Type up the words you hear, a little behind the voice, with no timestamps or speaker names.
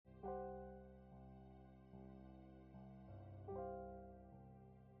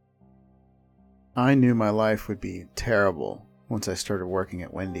I knew my life would be terrible once I started working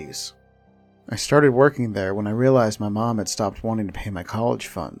at Wendy's. I started working there when I realized my mom had stopped wanting to pay my college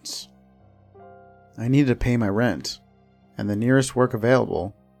funds. I needed to pay my rent, and the nearest work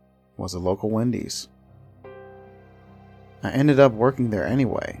available was a local Wendy's. I ended up working there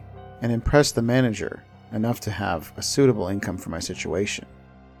anyway, and impressed the manager enough to have a suitable income for my situation.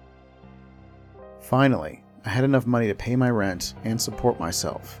 Finally, I had enough money to pay my rent and support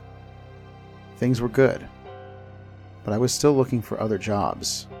myself. Things were good, but I was still looking for other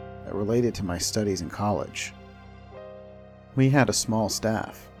jobs that related to my studies in college. We had a small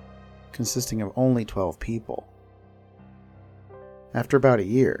staff, consisting of only 12 people. After about a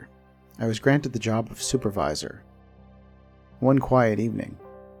year, I was granted the job of supervisor. One quiet evening,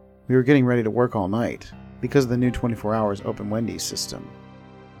 we were getting ready to work all night because of the new 24 hours open Wendy's system.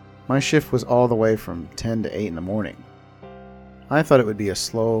 My shift was all the way from 10 to 8 in the morning. I thought it would be a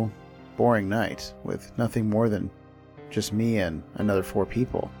slow, boring night with nothing more than just me and another 4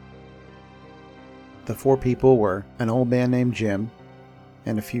 people. The 4 people were an old man named Jim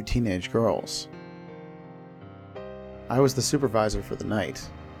and a few teenage girls. I was the supervisor for the night,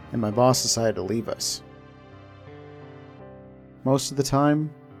 and my boss decided to leave us. Most of the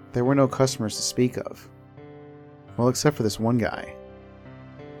time, there were no customers to speak of. Well, except for this one guy.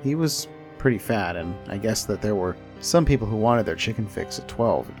 He was pretty fat, and I guess that there were some people who wanted their chicken fix at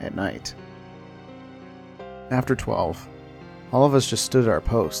 12 at night. After 12, all of us just stood at our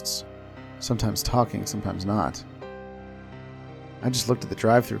posts, sometimes talking, sometimes not. I just looked at the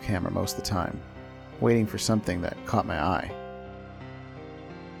drive-thru camera most of the time, waiting for something that caught my eye.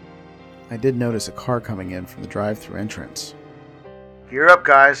 I did notice a car coming in from the drive-thru entrance. "Gear up,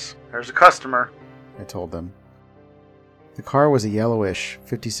 guys. There's a customer," I told them. The car was a yellowish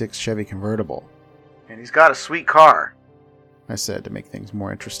 '56 Chevy convertible. "And he's got a sweet car," I said to make things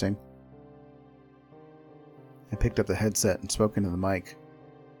more interesting. I picked up the headset and spoke into the mic.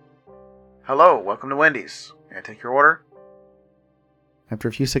 "Hello, welcome to Wendy's. May I take your order?" After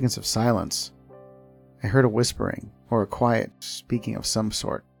a few seconds of silence, I heard a whispering or a quiet speaking of some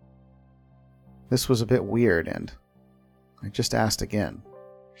sort. This was a bit weird, and I just asked again.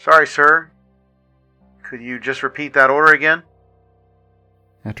 "Sorry, sir. Could you just repeat that order again?"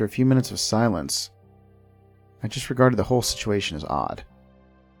 After a few minutes of silence, I just regarded the whole situation as odd.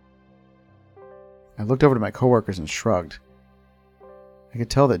 I looked over to my coworkers and shrugged. I could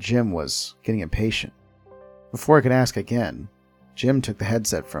tell that Jim was getting impatient. Before I could ask again, Jim took the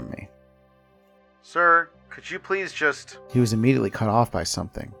headset from me. "Sir, could you please just..." He was immediately cut off by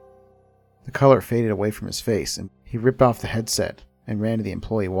something. The color faded away from his face, and he ripped off the headset and ran to the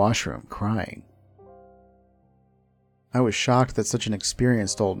employee washroom, crying. I was shocked that such an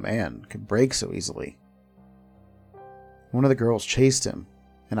experienced old man could break so easily. One of the girls chased him,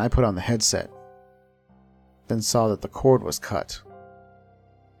 and I put on the headset, then saw that the cord was cut.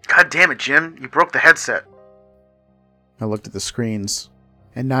 "God damn it, Jim. You broke the headset." I looked at the screens,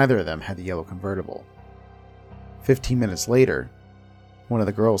 and neither of them had the yellow convertible. 15 minutes later, one of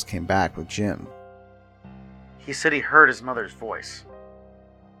the girls came back with Jim. "He said he heard his mother's voice."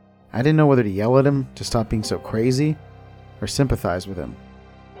 I didn't know whether to yell at him to stop being so crazy or sympathize with him.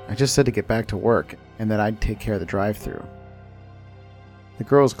 I just said to get back to work and that I'd take care of the drive-thru. The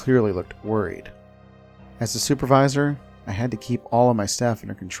girls clearly looked worried. As the supervisor, I had to keep all of my staff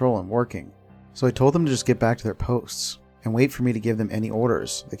under control and working, so I told them to just get back to their posts and wait for me to give them any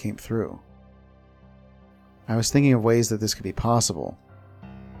orders that came through. I was thinking of ways that this could be possible.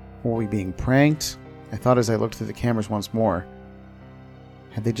 Were we being pranked? I thought as I looked through the cameras once more.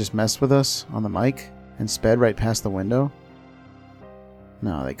 Had they just messed with us on the mic and sped right past the window?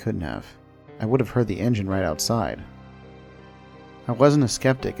 No, they couldn't have. I would have heard the engine right outside. I wasn't a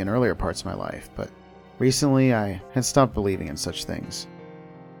skeptic in earlier parts of my life, but recently I had stopped believing in such things.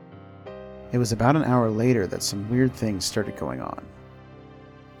 It was about an hour later that some weird things started going on.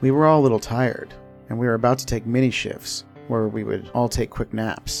 We were all a little tired, and we were about to take mini shifts, where we would all take quick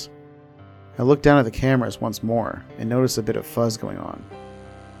naps. I looked down at the cameras once more and noticed a bit of fuzz going on.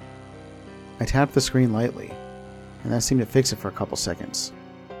 I tapped the screen lightly, and that seemed to fix it for a couple seconds.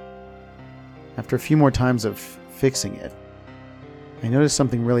 After a few more times of fixing it, I noticed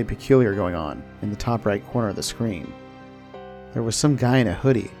something really peculiar going on in the top right corner of the screen. There was some guy in a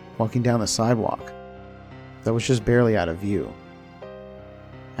hoodie walking down the sidewalk that was just barely out of view.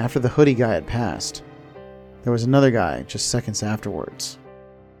 After the hoodie guy had passed, there was another guy just seconds afterwards.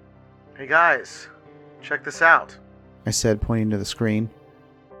 "Hey guys, check this out," I said, pointing to the screen.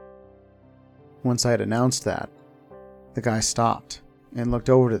 Once I had announced that, the guy stopped and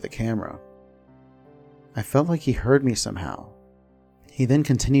looked over to the camera. I felt like he heard me somehow. He He then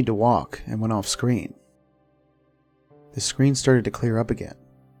continued to walk and went off screen. The screen started to clear up again.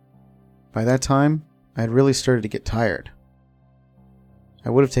 By that time, I had really started to get tired.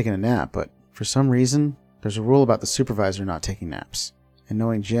 I would have taken a nap, but for some reason, there's a rule about the supervisor not taking naps, and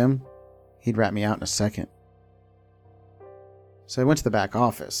knowing Jim, he'd rat me out in a second. So I went to the back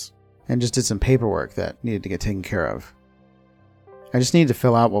office and just did some paperwork that needed to get taken care of. I just needed to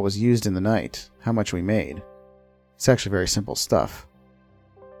fill out what was used in the night, how much we made. It's actually very simple stuff.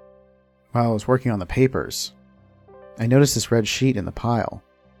 While I was working on the papers, I noticed this red sheet in the pile.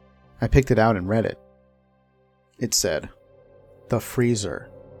 I picked it out and read it. It said, "The freezer."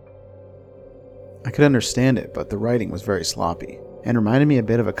 I could understand it, but the writing was very sloppy and reminded me a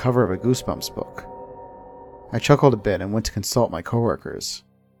bit of a cover of a Goosebumps book. I chuckled a bit and went to consult my coworkers.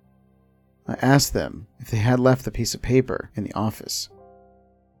 I asked them if they had left the piece of paper in the office,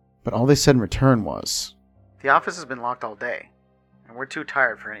 but all they said in return was, "The office has been locked all day, and we're too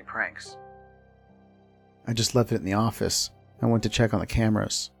tired for any pranks." I just left it in the office and went to check on the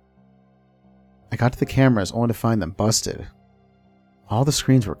cameras. I got to the cameras only to find them busted. All the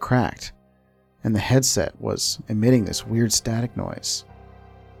screens were cracked, and the headset was emitting this weird static noise.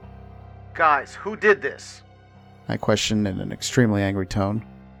 "Guys, who did this?" I questioned in an extremely angry tone.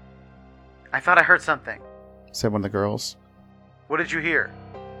 "I thought I heard something." Said one of the girls. "What did you hear?"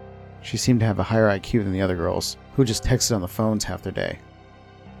 She seemed to have a higher IQ than the other girls, who just texted on the phones half their day.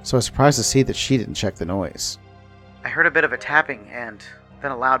 So I was surprised to see that she didn't check the noise. "I heard a bit of a tapping and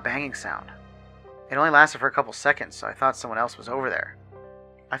then a loud banging sound. It only lasted for a couple seconds, so I thought someone else was over there.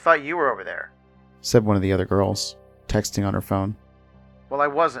 I thought you were over there." Said one of the other girls, texting on her phone. "Well, I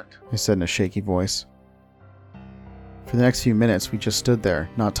wasn't." I said in a shaky voice. For the next few minutes, we just stood there,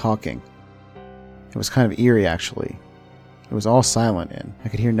 not talking. It was kind of eerie, actually. It was all silent, and I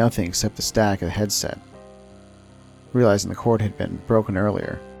could hear nothing except the static of the headset. Realizing the cord had been broken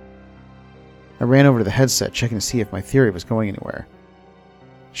earlier, I ran over to the headset, checking to see if my theory was going anywhere.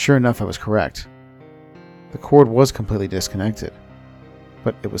 Sure enough, I was correct. The cord was completely disconnected,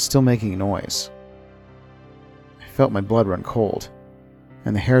 but it was still making noise. I felt my blood run cold,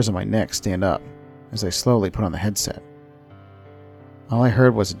 and the hairs on my neck stand up as I slowly put on the headset. All I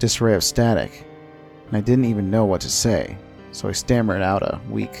heard was a disarray of static, and I didn't even know what to say, so I stammered out a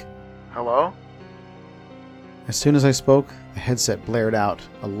weak, "Hello?" As soon as I spoke, the headset blared out,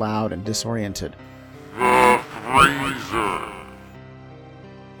 a loud and disoriented, "The freezer!"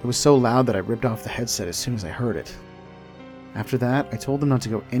 It was so loud that I ripped off the headset as soon as I heard it. After that, I told them not to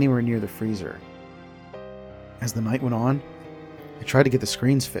go anywhere near the freezer. As the night went on, I tried to get the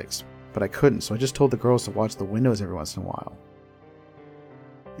screens fixed, but I couldn't, so I just told the girls to watch the windows every once in a while.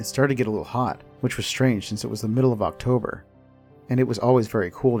 It started to get a little hot, which was strange since it was the middle of October, and it was always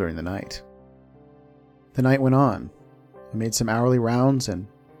very cool during the night. The night went on. I made some hourly rounds, and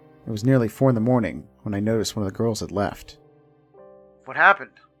it was nearly 4 in the morning when I noticed one of the girls had left. "What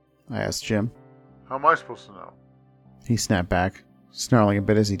happened?" I asked Jim. How am I supposed to know? He snapped back, snarling a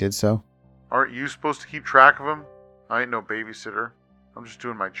bit as he did so. Aren't you supposed to keep track of him? I ain't no babysitter. I'm just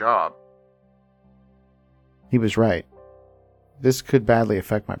doing my job. He was right. This could badly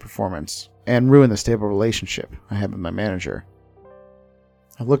affect my performance, and ruin the stable relationship I had with my manager.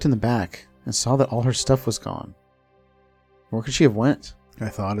 I looked in the back, and saw that all her stuff was gone. Where could she have went? I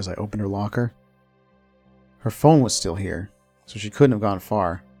thought as I opened her locker. Her phone was still here, so she couldn't have gone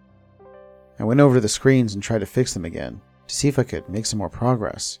far. I went over to the screens and tried to fix them again, to see if I could make some more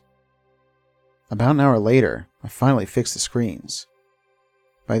progress. About an hour later, I finally fixed the screens.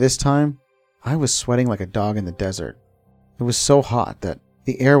 By this time, I was sweating like a dog in the desert. It was so hot that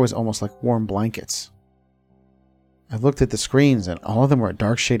the air was almost like warm blankets. I looked at the screens and all of them were a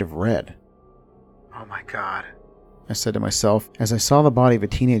dark shade of red. "Oh my God," I said to myself as I saw the body of a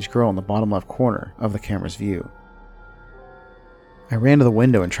teenage girl in the bottom left corner of the camera's view. I ran to the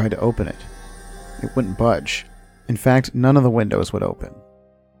window and tried to open it. It wouldn't budge. In fact, none of the windows would open.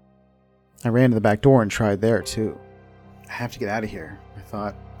 I ran to the back door and tried there too. I have to get out of here, I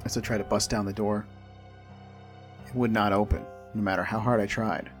thought, as I tried to bust down the door. It would not open, no matter how hard I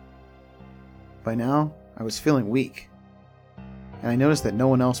tried. By now, I was feeling weak, and I noticed that no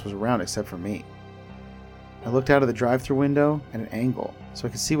one else was around except for me. I looked out of the drive-thru window at an angle so I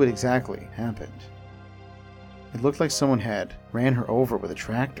could see what exactly happened. It looked like someone had ran her over with a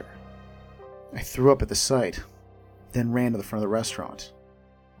tractor. I threw up at the sight, then ran to the front of the restaurant,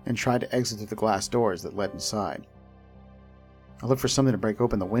 and tried to exit through the glass doors that led inside. I looked for something to break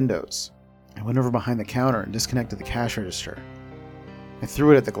open the windows. I went over behind the counter and disconnected the cash register. I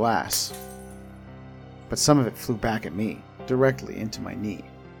threw it at the glass, but some of it flew back at me, directly into my knee.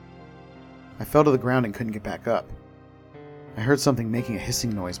 I fell to the ground and couldn't get back up. I heard something making a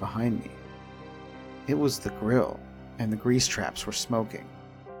hissing noise behind me. It was the grill, and the grease traps were smoking.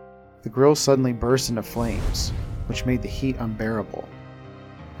 The grill suddenly burst into flames, which made the heat unbearable.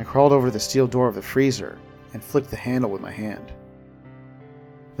 I crawled over to the steel door of the freezer and flicked the handle with my hand.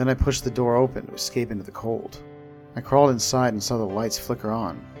 Then I pushed the door open to escape into the cold. I crawled inside and saw the lights flicker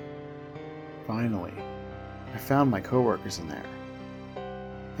on. Finally, I found my coworkers in there.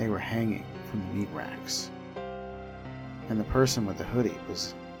 They were hanging from the meat racks, and the person with the hoodie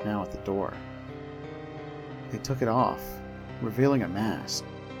was now at the door. They took it off, revealing a mask,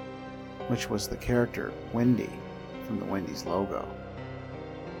 which was the character Wendy from the Wendy's logo.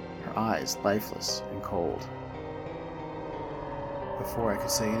 Her eyes lifeless and cold. Before I could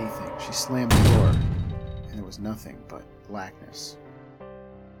say anything, she slammed the door, and there was nothing but blackness.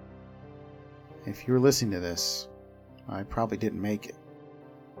 If you were listening to this, I probably didn't make it.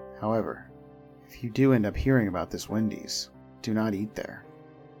 However, if you do end up hearing about this Wendy's, do not eat there.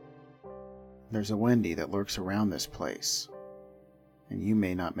 There's a Wendy that lurks around this place, and you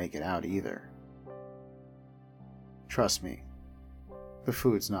may not make it out either. Trust me, the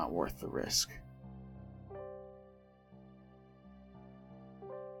food's not worth the risk.